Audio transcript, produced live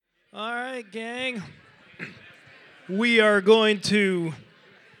All right, gang. We are going to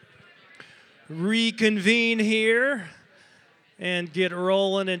reconvene here and get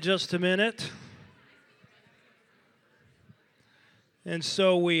rolling in just a minute. And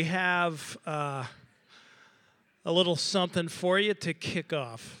so we have a little something for you to kick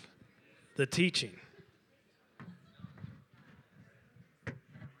off the teaching.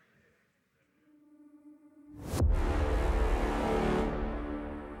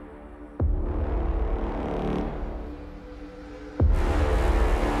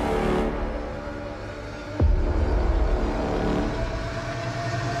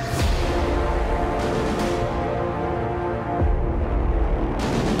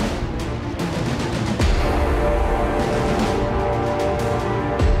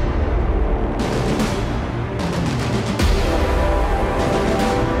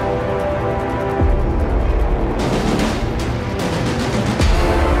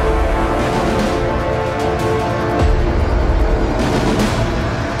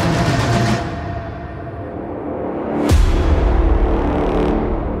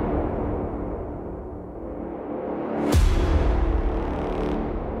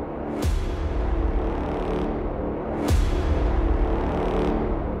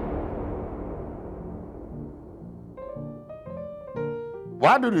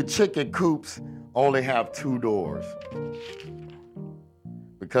 Why do the chicken coops only have 2 doors?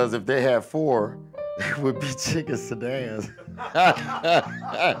 Because if they had 4, they would be chicken sedans.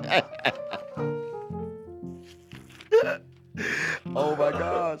 Oh my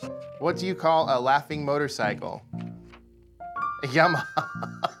gosh. What do you call a laughing motorcycle? A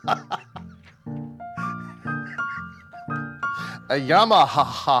Yamaha. A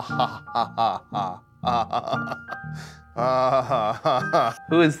Yamaha.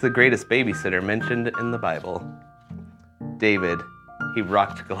 Who is the greatest babysitter mentioned in the Bible? David. He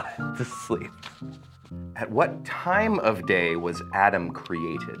rocked Goliath to sleep. At what time of day was Adam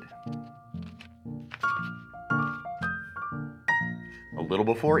created? A little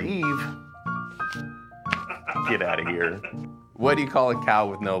before Eve. Get out of here. What do you call a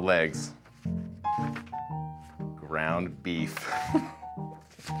cow with no legs? Ground beef.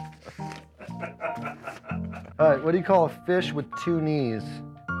 All right, what do you call a fish with 2 knees?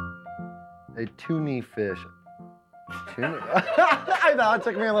 A 2-knee fish. I know, it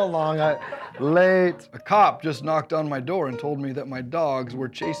took me a little long. Late. A cop just knocked on my door and told me that my dogs were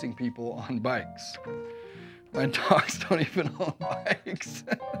chasing people on bikes. My dogs don't even own bikes.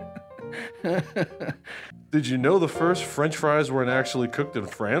 Did you know the first French fries weren't actually cooked in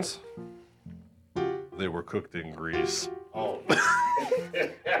France? They were cooked in Greece. Oh.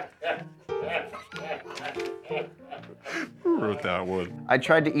 Who wrote that one? I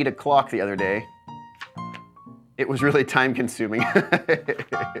tried to eat a clock the other day. It was really time consuming.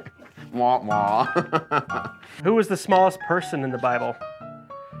 Wah, wah. Who was the smallest person in the Bible?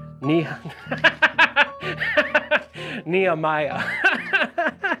 Nehemiah.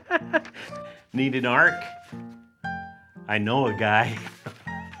 Need an ark? I know a guy.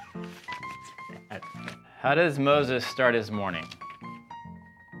 How does Moses start his morning?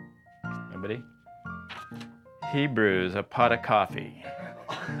 Anybody? He brews a pot of coffee.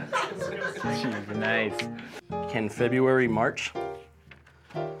 Jeez, nice. Can February march?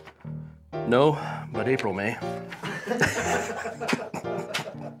 No, but April may.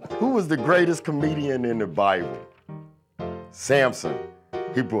 Who was the greatest comedian in the Bible? Samson.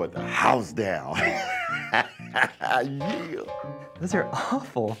 He brought the house down. Yeah. Those are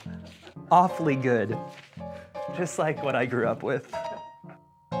awfully good. Just like what I grew up with.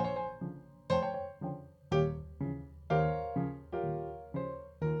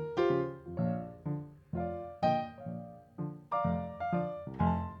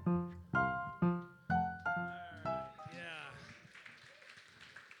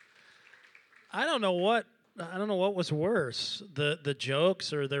 I don't know what was worse, the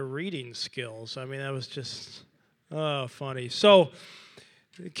jokes or their reading skills. I mean, that was just funny. So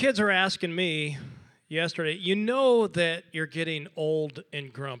the kids are asking me yesterday, you know that you're getting old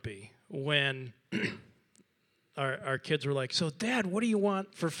and grumpy when our kids were like, so Dad, what do you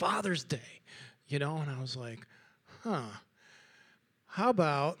want for Father's Day? You know, and I was like, how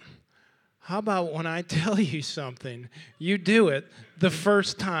about when I tell you something, you do it the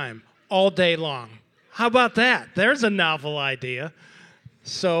first time all day long? How about that? There's a novel idea.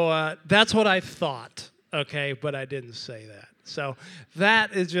 So that's what I thought, okay, but I didn't say that. So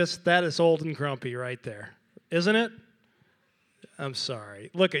that is old and grumpy right there, isn't it? I'm sorry.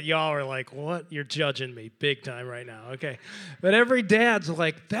 Look at y'all are like, what? You're judging me big time right now, okay. But every dad's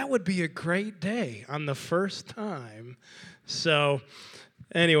like, that would be a great day on the first time. So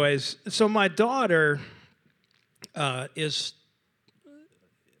Anyways, so my daughter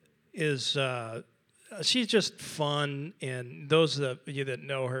she's just fun, and those of you that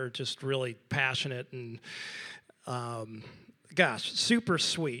know her, just really passionate and super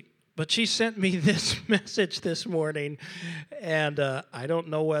sweet. But she sent me this message this morning, and I don't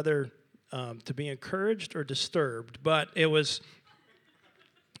know whether to be encouraged or disturbed, but it was,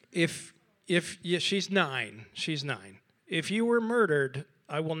 she's 9. She's 9. If you were murdered,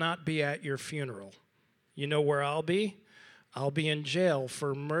 I will not be at your funeral. You know where I'll be? I'll be in jail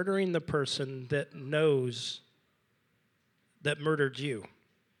for murdering the person that knows that murdered you.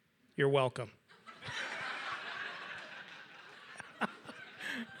 You're welcome.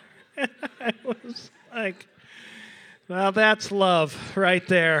 I was like, well, that's love right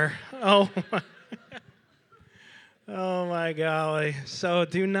there. Oh my golly. So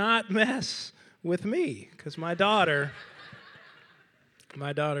do not mess with me, because my daughter's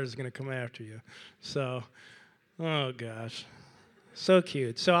going to come after you. So, oh gosh, so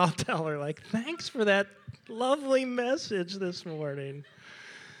cute. So I'll tell her, like, thanks for that lovely message this morning.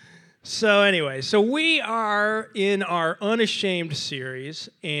 So anyway, so we are in our Unashamed series,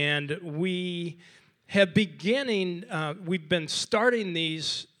 and we have we've been starting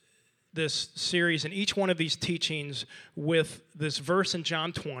this series and each one of these teachings with this verse in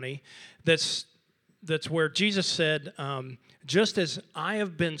John 20 that's where Jesus said, just as I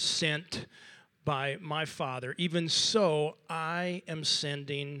have been sent by my Father, even so I am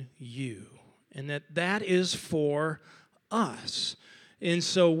sending you. And that is for us. And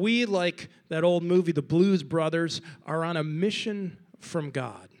so we, like that old movie, The Blues Brothers, are on a mission from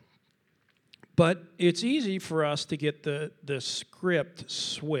God. But it's easy for us to get the script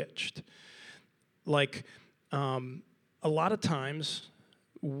switched. Like, a lot of times,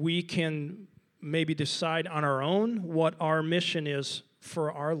 we can maybe decide on our own what our mission is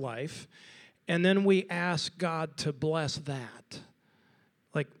for our life, and then we ask God to bless that.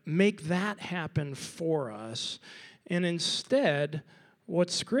 Like, make that happen for us. And instead,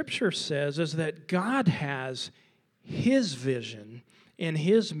 what Scripture says is that God has His vision and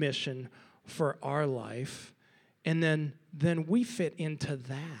His mission for our life, and then we fit into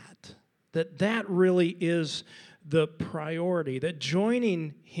that. That really is the priority, that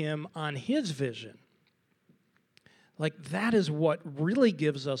joining Him on His vision, like that is what really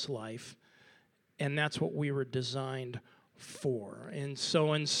gives us life, and that's what we were designed for. And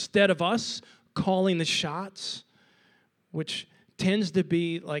so instead of us calling the shots, which tends to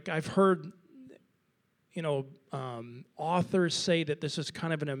be, like I've heard, authors say that this is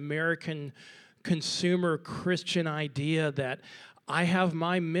kind of an American consumer Christian idea that I have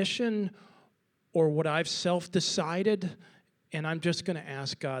my mission or what I've self-decided, and I'm just going to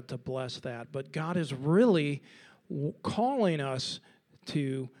ask God to bless that. But God is really calling us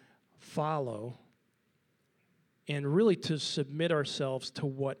to follow and really to submit ourselves to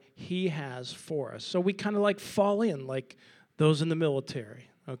what He has for us. So we kind of like fall in, like those in the military,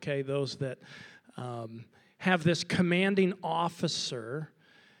 okay? Those that have this commanding officer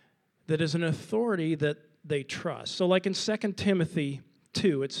that is an authority that they trust. So like in 2 Timothy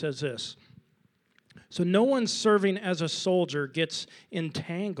 2, it says this, so no one serving as a soldier gets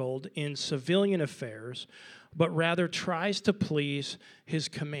entangled in civilian affairs, but rather tries to please his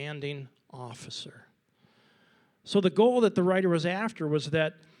commanding officer. So the goal that the writer was after was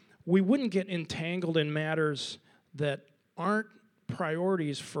that we wouldn't get entangled in matters that aren't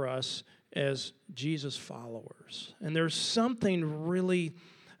priorities for us as Jesus followers. And there's something really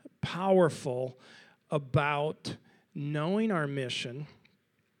powerful about knowing our mission.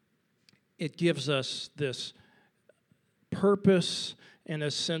 It gives us this purpose and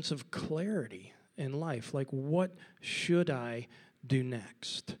a sense of clarity in life. Like, what should I do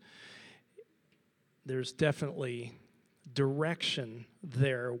next? There's definitely direction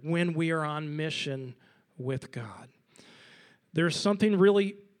there when we are on mission with God. There's something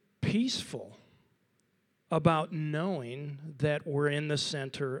really peaceful about knowing that we're in the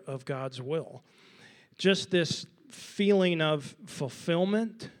center of God's will. Just this feeling of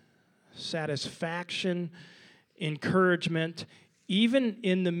fulfillment, satisfaction, encouragement, even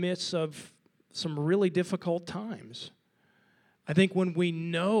in the midst of some really difficult times. I think when we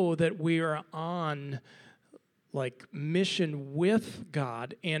know that we are on like mission with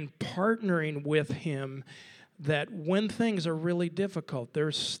God and partnering with Him, that when things are really difficult,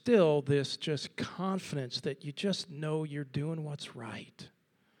 there's still this just confidence that you just know you're doing what's right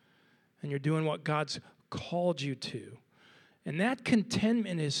and you're doing what God's called you to. And that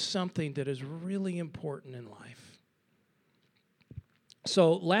contentment is something that is really important in life.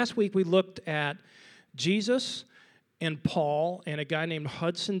 So last week we looked at Jesus and Paul and a guy named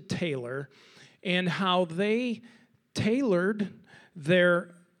Hudson Taylor, and how they tailored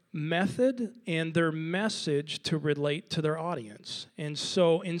their method and their message to relate to their audience. And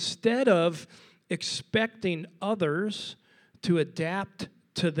so instead of expecting others to adapt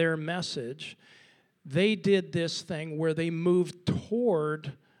to their message, they did this thing where they moved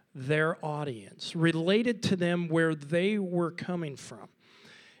toward their audience, related to them where they were coming from.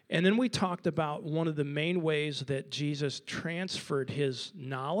 And then we talked about one of the main ways that Jesus transferred his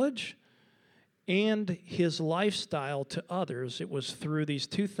knowledge and his lifestyle to others. It was through these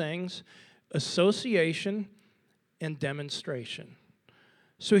two things, association and demonstration.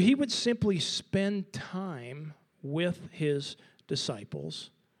 So he would simply spend time with his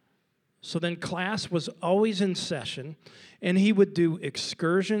disciples. So then class was always in session, and he would do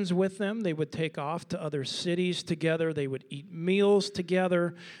excursions with them. They would take off to other cities together. They would eat meals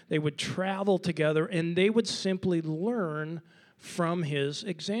together. They would travel together, and they would simply learn from his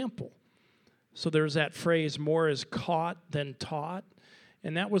example. So there's that phrase, more is caught than taught,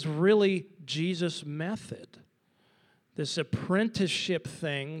 and that was really Jesus' method. This apprenticeship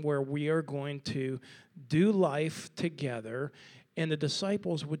thing where we are going to do life together, and the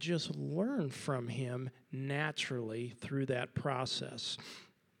disciples would just learn from him naturally through that process.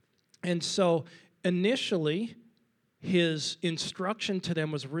 And so initially, his instruction to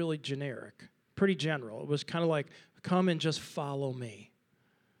them was really generic, pretty general. It was kind of like, come and just follow me.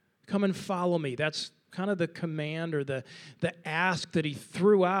 Come and follow me. That's kind of the command or the ask that he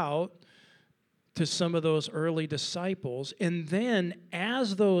threw out to some of those early disciples. And then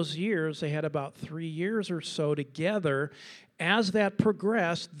as those years, they had about 3 years or so together, as that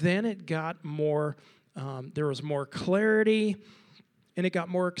progressed, then it got more, there was more clarity, and it got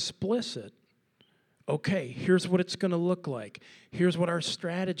more explicit. Okay, here's what it's going to look like. Here's what our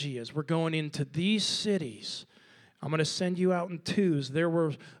strategy is. We're going into these cities. I'm going to send you out in twos. There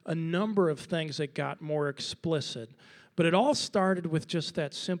were a number of things that got more explicit. But it all started with just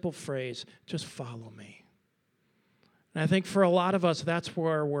that simple phrase, just follow me. And I think for a lot of us, that's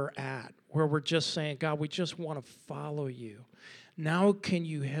where we're at, where we're just saying, God, we just want to follow you. Now can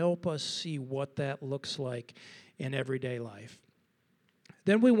you help us see what that looks like in everyday life?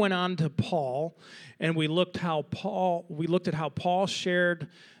 Then we went on to Paul, and we looked at how Paul shared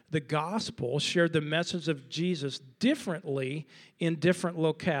the gospel, shared the message of Jesus differently in different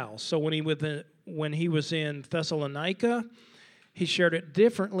locales. So when he was in Thessalonica, he shared it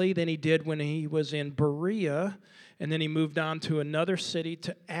differently than he did when he was in Berea, and then he moved on to another city,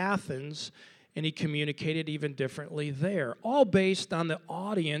 to Athens, and he communicated even differently there, all based on the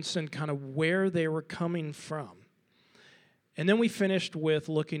audience and kind of where they were coming from. And then we finished with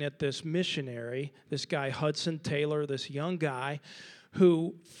looking at this missionary, this guy Hudson Taylor, this young guy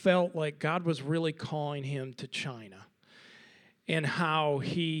who felt like God was really calling him to China, and how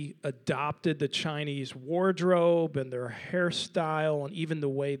he adopted the Chinese wardrobe and their hairstyle and even the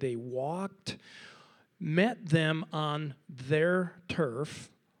way they walked, met them on their turf,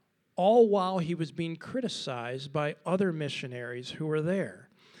 all while he was being criticized by other missionaries who were there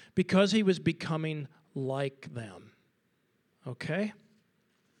because he was becoming like them. Okay?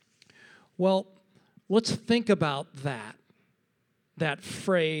 Well, let's think about that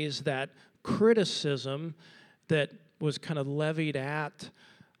phrase, that criticism that was kind of levied at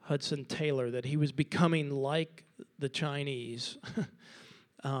Hudson Taylor, that he was becoming like the Chinese.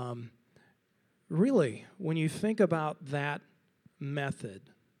 Really, when you think about that method,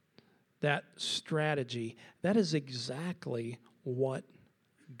 that strategy, that is exactly what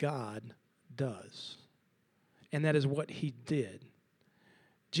God does. And that is what he did.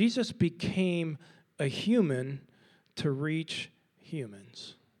 Jesus became a human to reach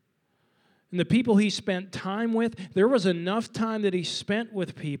humans. And the people he spent time with, there was enough time that he spent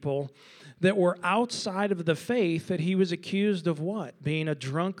with people that were outside of the faith that he was accused of what? Being a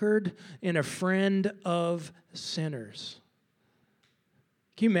drunkard and a friend of sinners.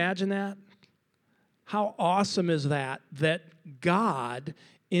 Can you imagine that? How awesome is that God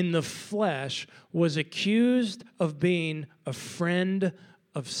in the flesh was accused of being a friend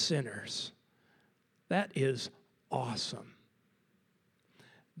of sinners? That is awesome.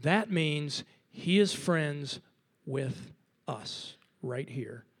 That means he is friends with us right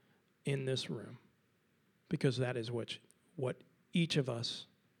here in this room, because that is what each of us,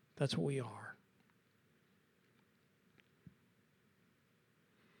 that's what we are.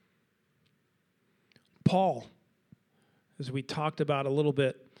 Paul, as we talked about a little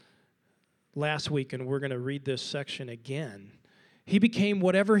bit last week, and we're going to read this section again, he became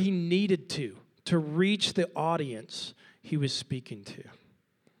whatever he needed to reach the audience he was speaking to.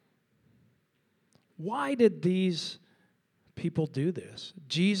 Why did these people do this.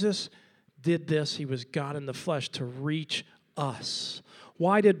 Jesus did this. He was God in the flesh to reach us.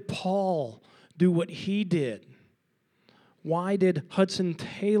 Why did Paul do what he did? Why did Hudson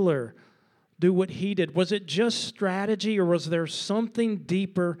Taylor do what he did? Was it just strategy, or was there something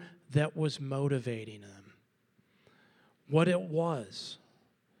deeper that was motivating them? What it was,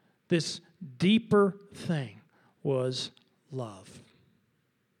 this deeper thing, was love.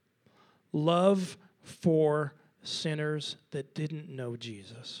 Love for sinners that didn't know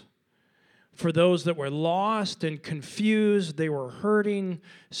Jesus. For those that were lost and confused, they were hurting,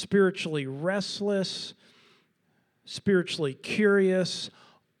 spiritually restless, spiritually curious.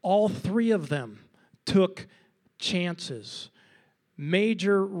 All three of them took chances,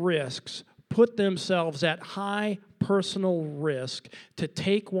 major risks, put themselves at high personal risk to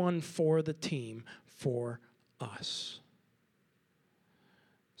take one for the team, for us.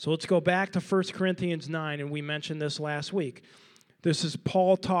 So let's go back to 1 Corinthians 9, and we mentioned this last week. This is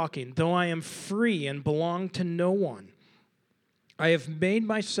Paul talking. Though I am free and belong to no one, I have made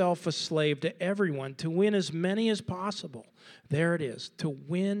myself a slave to everyone to win as many as possible. There it is, to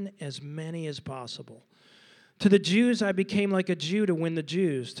win as many as possible. To the Jews, I became like a Jew to win the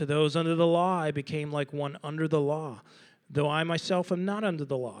Jews. To those under the law, I became like one under the law, though I myself am not under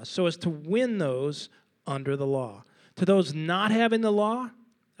the law, so as to win those under the law. To those not having the law,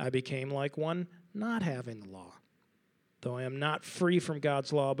 I became like one not having the law, though I am not free from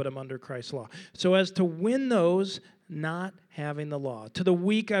God's law, but am under Christ's law, so as to win those not having the law. To the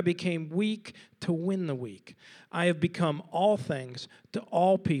weak I became weak to win the weak. I have become all things to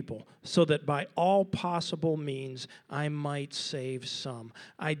all people, so that by all possible means I might save some.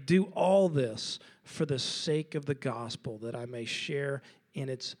 I do all this for the sake of the gospel, that I may share in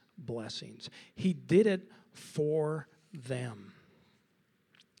its blessings. He did it for them.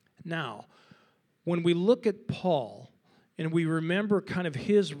 Now, when we look at Paul, and we remember kind of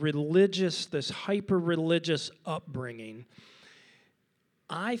his religious, this hyper-religious upbringing,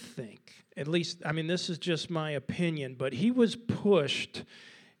 I think, at least, I mean, this is just my opinion, but he was pushed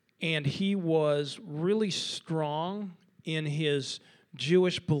and he was really strong in his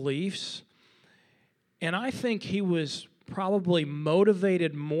Jewish beliefs. And I think he was probably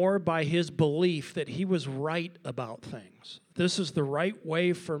motivated more by his belief that he was right about things. This is the right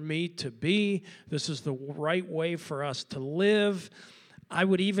way for me to be. This is the right way for us to live. I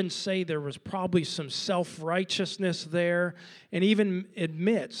would even say there was probably some self-righteousness there, and even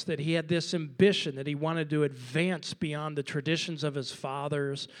admits that he had this ambition that he wanted to advance beyond the traditions of his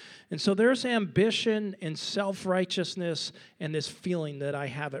fathers. And so there's ambition and self-righteousness and this feeling that I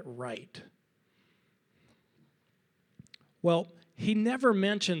have it right. Well, he never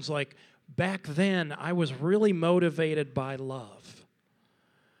mentions, like, back then I was really motivated by love.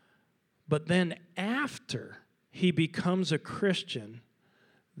 But then after he becomes a Christian,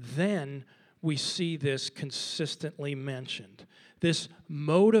 then we see this consistently mentioned. This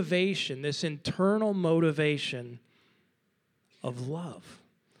motivation, this internal motivation of love.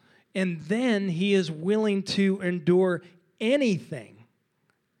 And then he is willing to endure anything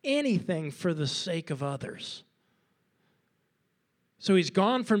for the sake of others. So he's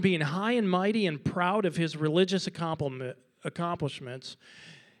gone from being high and mighty and proud of his religious accomplishments,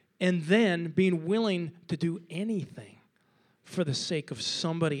 and then being willing to do anything for the sake of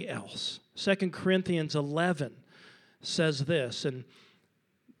somebody else. 2 Corinthians 11 says this, and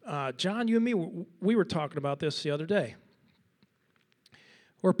John, you and me, we were talking about this the other day,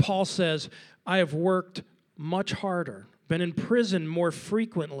 where Paul says, I have worked much harder, been in prison more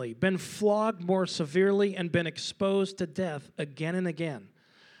frequently, been flogged more severely, and been exposed to death again and again.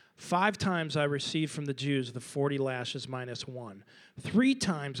 5 times I received from the Jews the 40 lashes minus 1. 3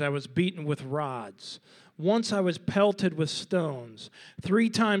 times I was beaten with rods. Once I was pelted with stones. 3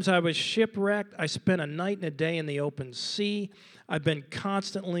 times I was shipwrecked. I spent a night and a day in the open sea. I've been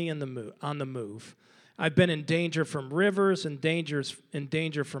constantly on the move. I've been in danger from rivers, in danger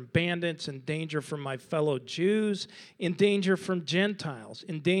from bandits, in danger from my fellow Jews, in danger from Gentiles,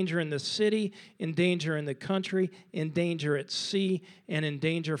 in danger in the city, in danger in the country, in danger at sea, and in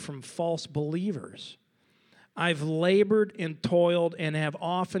danger from false believers. I've labored and toiled and have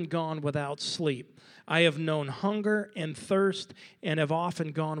often gone without sleep. I have known hunger and thirst and have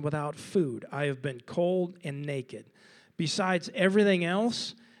often gone without food. I have been cold and naked. Besides everything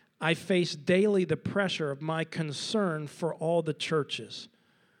else, I face daily the pressure of my concern for all the churches.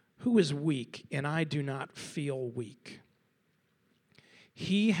 Who is weak, and I do not feel weak?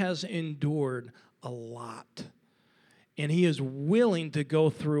 He has endured a lot, and he is willing to go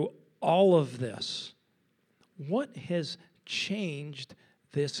through all of this. What has changed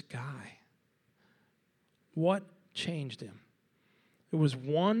this guy? What changed him? It was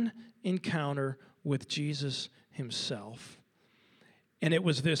one encounter with Jesus himself. And it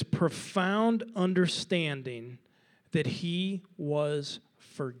was this profound understanding that he was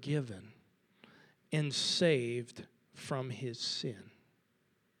forgiven and saved from his sin.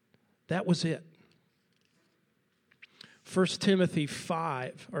 That was it. 1 Timothy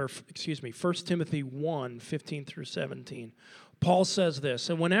 1, 15 through 17. Paul says this,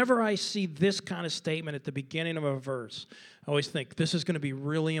 and whenever I see this kind of statement at the beginning of a verse, I always think this is going to be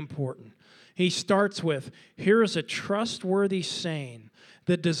really important. He starts with, here is a trustworthy saying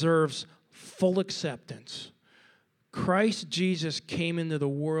that deserves full acceptance. Christ Jesus came into the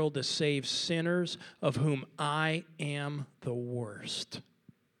world to save sinners, of whom I am the worst.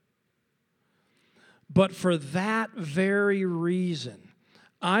 But for that very reason,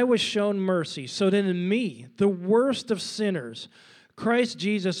 I was shown mercy, so that in me, the worst of sinners, Christ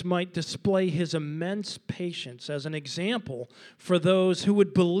Jesus might display his immense patience as an example for those who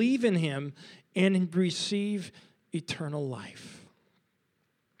would believe in him and receive eternal life.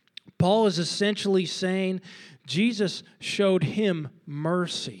 Paul is essentially saying Jesus showed him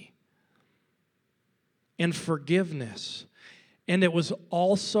mercy and forgiveness. And it was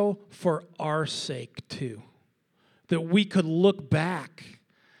also for our sake, too, that we could look back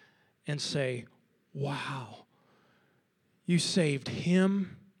and say, wow, you saved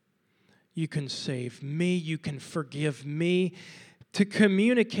him, you can save me, you can forgive me, to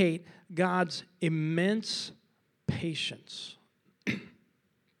communicate God's immense patience.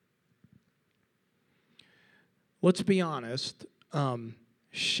 Let's be honest,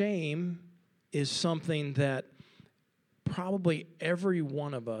 shame is something that probably every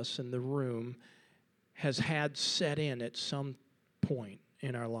one of us in the room has had set in at some point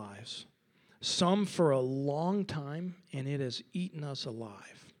in our lives. Some for a long time, and it has eaten us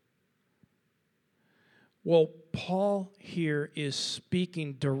alive. Well, Paul here is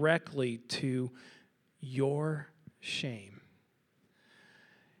speaking directly to your shame.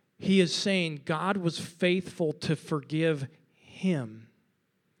 He is saying God was faithful to forgive him.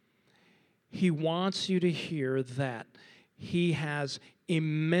 He wants you to hear that he has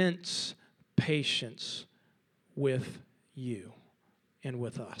immense patience with you and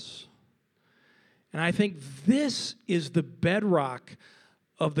with us. And I think this is the bedrock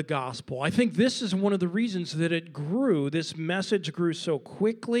of the gospel. I think this is one of the reasons that it grew, this message grew so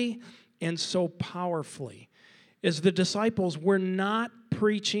quickly and so powerfully, is the disciples were not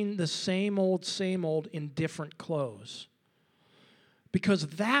preaching the same old in different clothes. Because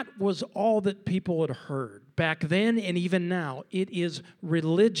that was all that people had heard back then and even now. It is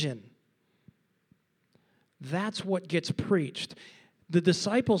religion. That's what gets preached. The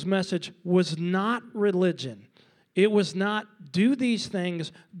disciples' message was not religion. It was not do these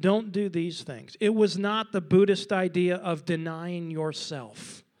things, don't do these things. It was not the Buddhist idea of denying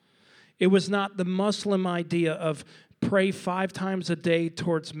yourself. It was not the Muslim idea of pray 5 times a day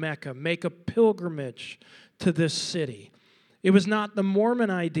towards Mecca, make a pilgrimage to this city. It was not the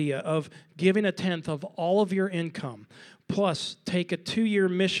Mormon idea of giving 1/10 of all of your income, plus take a 2-year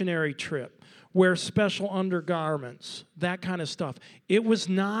missionary trip, wear special undergarments, that kind of stuff. It was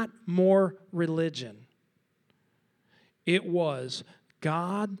not more religion. It was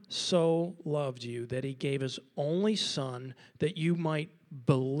God so loved you that he gave his only Son that you might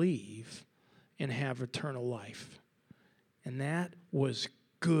believe and have eternal life. And that was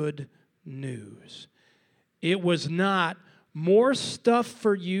good news. It was not more stuff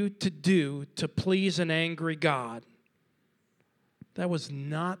for you to do to please an angry God. That was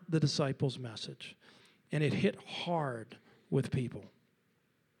not the disciples' message. And it hit hard with people.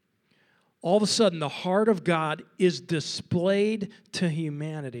 All of a sudden, the heart of God is displayed to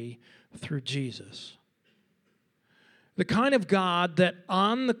humanity through Jesus. The kind of God that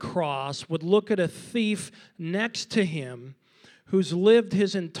on the cross would look at a thief next to him who's lived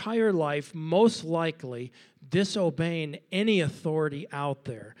his entire life most likely disobeying any authority out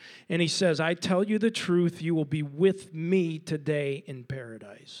there. And he says, I tell you the truth, you will be with me today in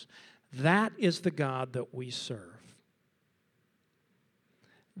paradise. That is the God that we serve.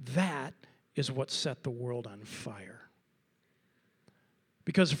 That is what set the world on fire.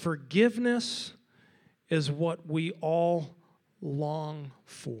 Because forgiveness is what we all long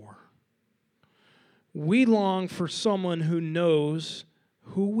for. We long for someone who knows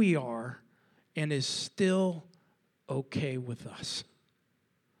who we are and is still okay with us.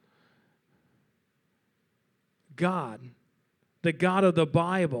 God, the God of the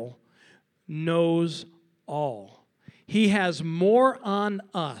Bible, knows all. He has more on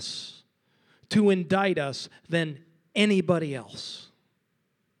us to indict us than anybody else.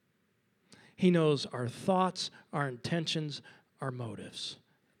 He knows our thoughts, our intentions, our motives.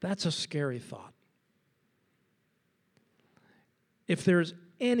 That's a scary thought. If there's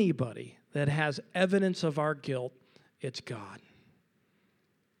anybody that has evidence of our guilt, it's God.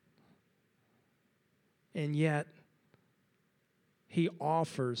 And yet, He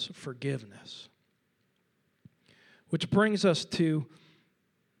offers forgiveness. Which brings us to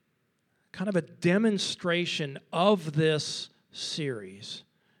kind of a demonstration of this series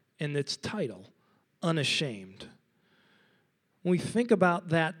in its title, Unashamed. When we think about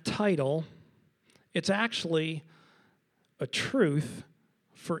that title, it's actually a truth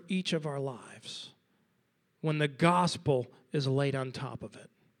for each of our lives when the gospel is laid on top of it.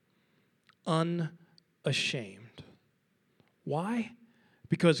 Unashamed. Why?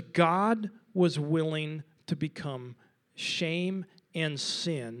 Because God was willing to become shame and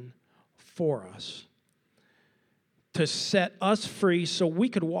sin for us, to set us free so we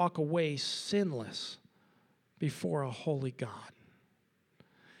could walk away sinless before a holy God.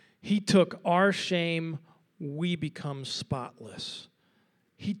 He took our shame, we become spotless.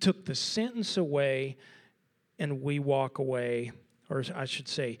 He took the sentence away, and we walk away, or I should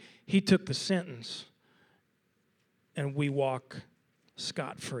say, He took the sentence, and we walk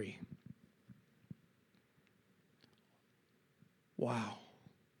scot-free. Wow.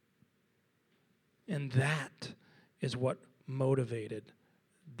 And that is what motivated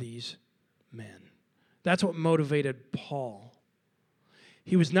these men. That's what motivated Paul.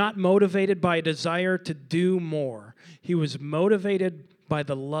 He was not motivated by a desire to do more. He was motivated by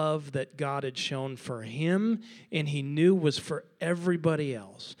the love that God had shown for him and he knew was for everybody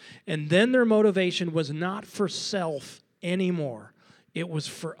else. And then their motivation was not for self anymore. It was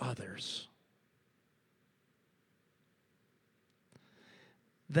for others.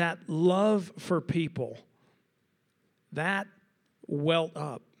 That love for people, that welled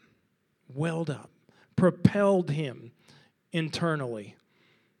up, propelled him internally.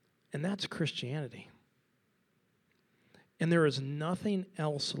 And that's Christianity. And there is nothing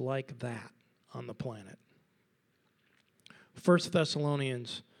else like that on the planet. 1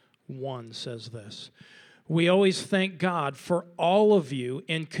 Thessalonians 1 says this: "We always thank God for all of you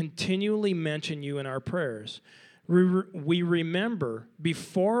and continually mention you in our prayers. We remember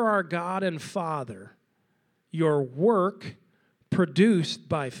before our God and Father your work produced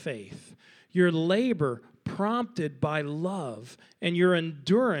by faith, your labor prompted by love, and your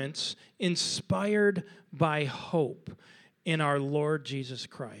endurance inspired by hope in our Lord Jesus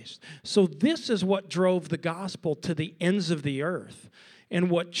Christ." So this is what drove the gospel to the ends of the earth and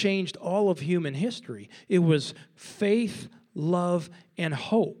what changed all of human history. It was faith, love, and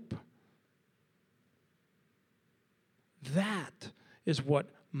hope. That is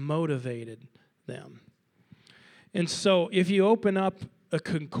what motivated them. And so if you open up a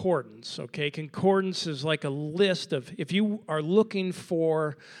concordance, okay? Concordance is like a list of, if you are looking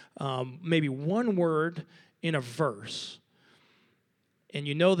for maybe one word in a verse, and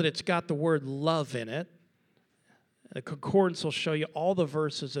you know that it's got the word love in it, the concordance will show you all the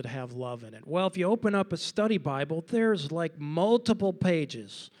verses that have love in it. Well, if you open up a study Bible, there's like multiple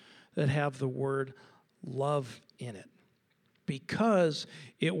pages that have the word love in it, because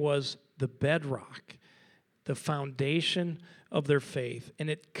it was the bedrock, the foundation of their faith. And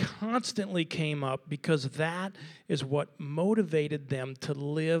it constantly came up because that is what motivated them to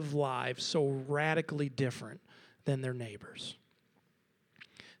live lives so radically different than their neighbors.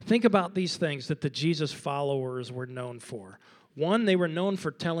 Think about these things that the Jesus followers were known for. One, they were known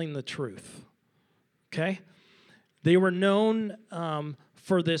for telling the truth, okay? They were known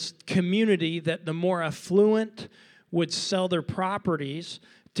for this community that the more affluent would sell their properties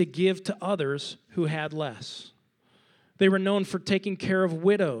to give to others who had less. They were known for taking care of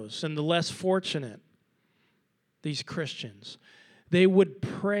widows and the less fortunate, these Christians. They would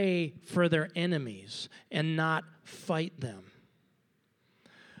pray for their enemies and not fight them.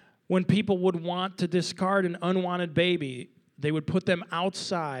 When people would want to discard an unwanted baby, they would put them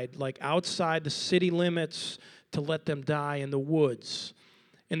outside, like outside the city limits, to let them die in the woods.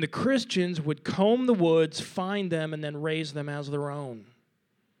 And the Christians would comb the woods, find them, and then raise them as their own.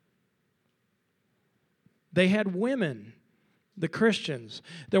 They had women, the Christians,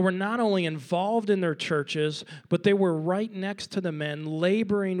 that were not only involved in their churches, but they were right next to the men,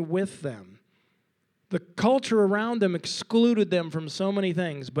 laboring with them. The culture around them excluded them from so many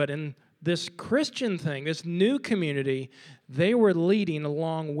things, but in this Christian thing, this new community, they were leading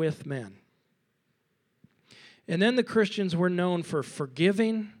along with men. And then the Christians were known for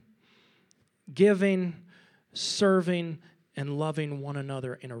forgiving, giving, serving, and loving one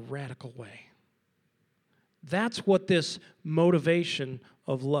another in a radical way. That's what this motivation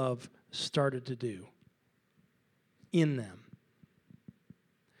of love started to do in them.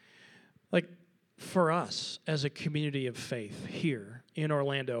 Like, for us as a community of faith here in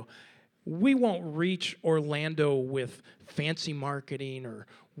Orlando, we won't reach Orlando with fancy marketing or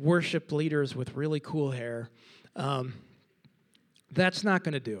worship leaders with really cool hair. That's not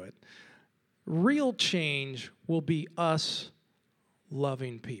going to do it. Real change will be us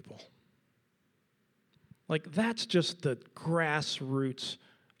loving people. Like, that's just the grassroots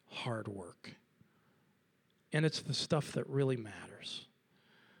hard work. And it's the stuff that really matters.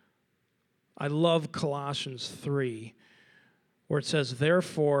 I love Colossians 3, where it says,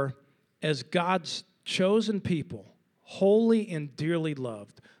 therefore, as God's chosen people, holy and dearly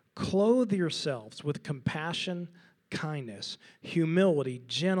loved, clothe yourselves with compassion, kindness, humility,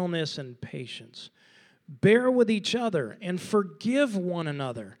 gentleness, and patience. Bear with each other and forgive one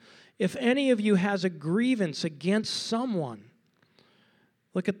another. If any of you has a grievance against someone,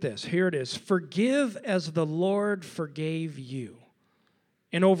 look at this. Here it is. Forgive as the Lord forgave you.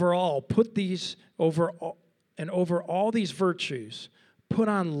 And over all these virtues, put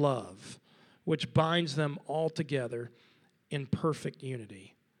on love, which binds them all together in perfect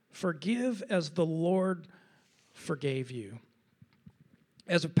unity. Forgive as the Lord forgave you.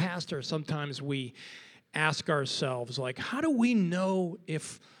 As a pastor, sometimes we ask ourselves, like, how do we know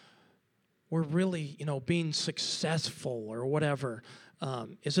if we're really, being successful or whatever?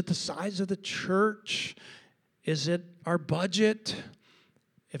 Is it the size of the church? Is it our budget?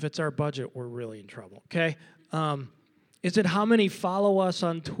 If it's our budget, we're really in trouble, okay? Is it how many follow us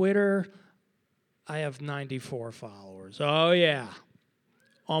on Twitter? I have 94 followers. Oh, yeah.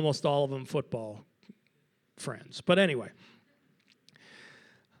 Almost all of them football friends. But anyway.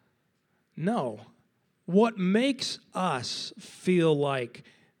 No. What makes us feel like,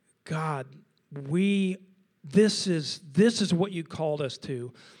 God, this is what you called us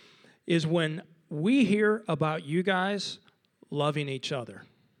to, is when we hear about you guys loving each other.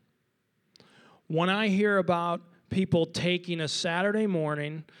 When I hear about people taking a Saturday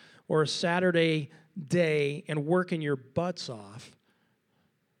morning or a Saturday day and working your butts off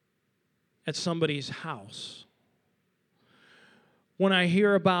at somebody's house. When I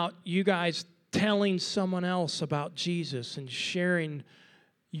hear about you guys telling someone else about Jesus and sharing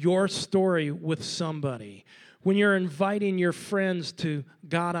your story with somebody. When you're inviting your friends to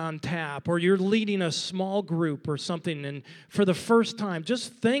God on Tap, or you're leading a small group or something, and for the first time,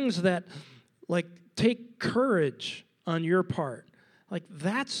 just things that take courage on your part.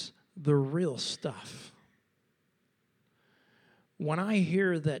 That's the real stuff. When I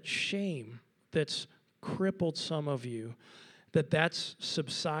hear that shame that's crippled some of you, that's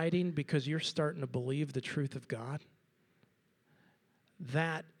subsiding because you're starting to believe the truth of God,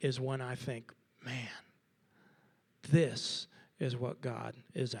 that is when I think, man, this is what God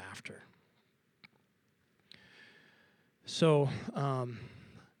is after. So,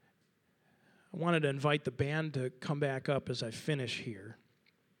 I wanted to invite the band to come back up as I finish here.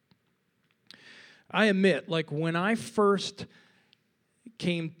 I admit, when I first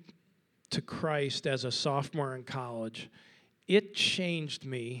came to Christ as a sophomore in college, it changed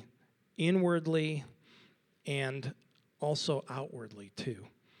me inwardly and also outwardly too.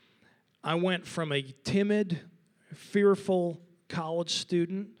 I went from a timid, fearful college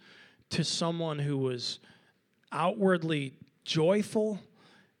student to someone who was outwardly joyful,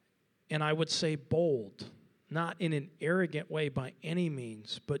 and I would say bold, not in an arrogant way by any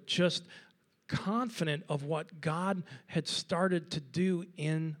means, but just confident of what God had started to do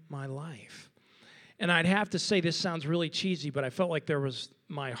in my life. And I'd have to say, this sounds really cheesy, but I felt like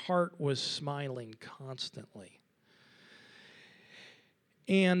my heart was smiling constantly.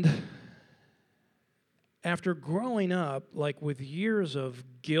 And after growing up, with years of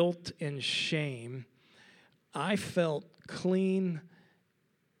guilt and shame, I felt clean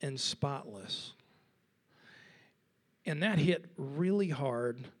and spotless. And that hit really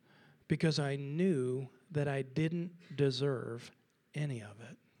hard because I knew that I didn't deserve any of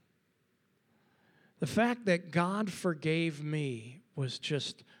it. The fact that God forgave me was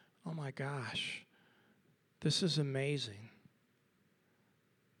just, oh my gosh, this is amazing.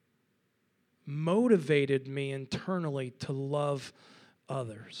 Motivated me internally to love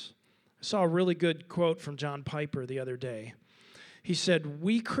others. I saw a really good quote from John Piper the other day. He said,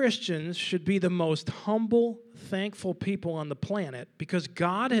 "We Christians should be the most humble, thankful people on the planet because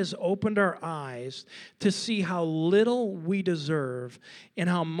God has opened our eyes to see how little we deserve and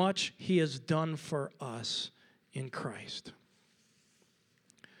how much He has done for us in Christ."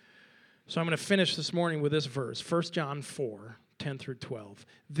 So I'm going to finish this morning with this verse, 1 John 4, 10 through 12.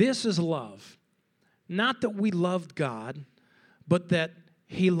 This is love, not that we loved God, but that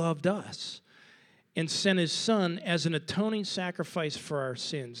He loved us and sent his Son as an atoning sacrifice for our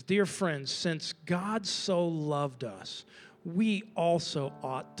sins. Dear friends, since God so loved us, we also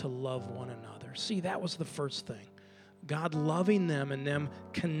ought to love one another. See, that was the first thing. God loving them and them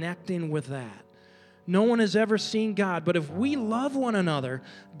connecting with that. No one has ever seen God, but if we love one another,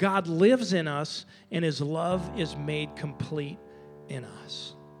 God lives in us and his love is made complete in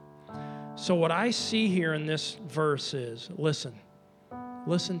us. So what I see here in this verse is, listen,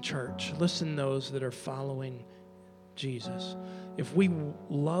 church, listen those that are following Jesus. If we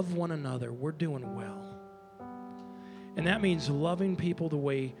love one another, we're doing well. And that means loving people the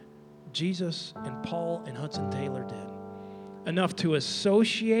way Jesus and Paul and Hudson Taylor did. Enough to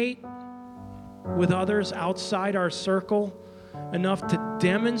associate with others outside our circle, enough to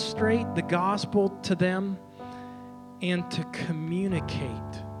demonstrate the gospel to them, and to communicate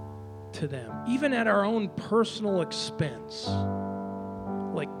to them, even at our own personal expense,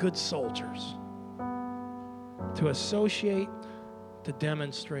 like good soldiers. To associate, to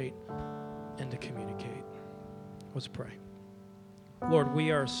demonstrate, and to communicate. Let's pray. Lord,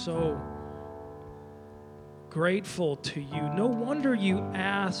 we are so grateful to you. No wonder you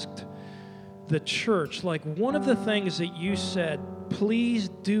asked the church, like one of the things that you said, please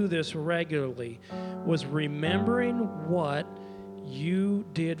do this regularly, was remembering what you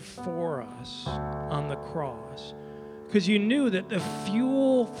did for us on the cross. Because you knew that the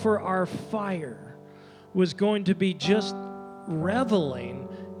fuel for our fire was going to be just reveling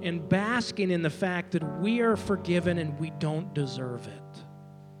and basking in the fact that we are forgiven and we don't deserve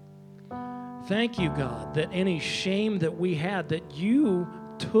it. Thank you, God, that any shame that we had, that you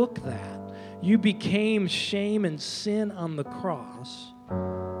took that. You became shame and sin on the cross.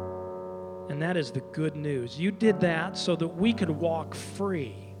 And that is the good news. You did that so that we could walk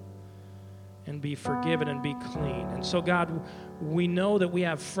free and be forgiven and be clean. And so, God, we know that we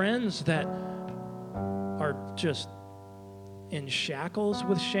have friends that are just in shackles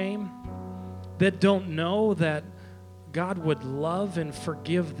with shame, that don't know that God would love and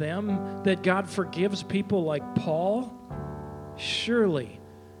forgive them, that God forgives people like Paul. Surely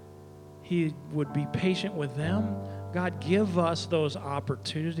he would be patient with them. God, give us those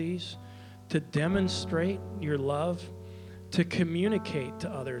opportunities to demonstrate your love, to communicate to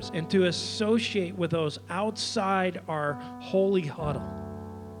others, and to associate with those outside our holy huddle.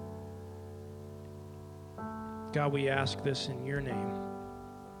 God, we ask this in your name.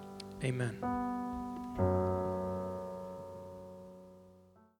 Amen.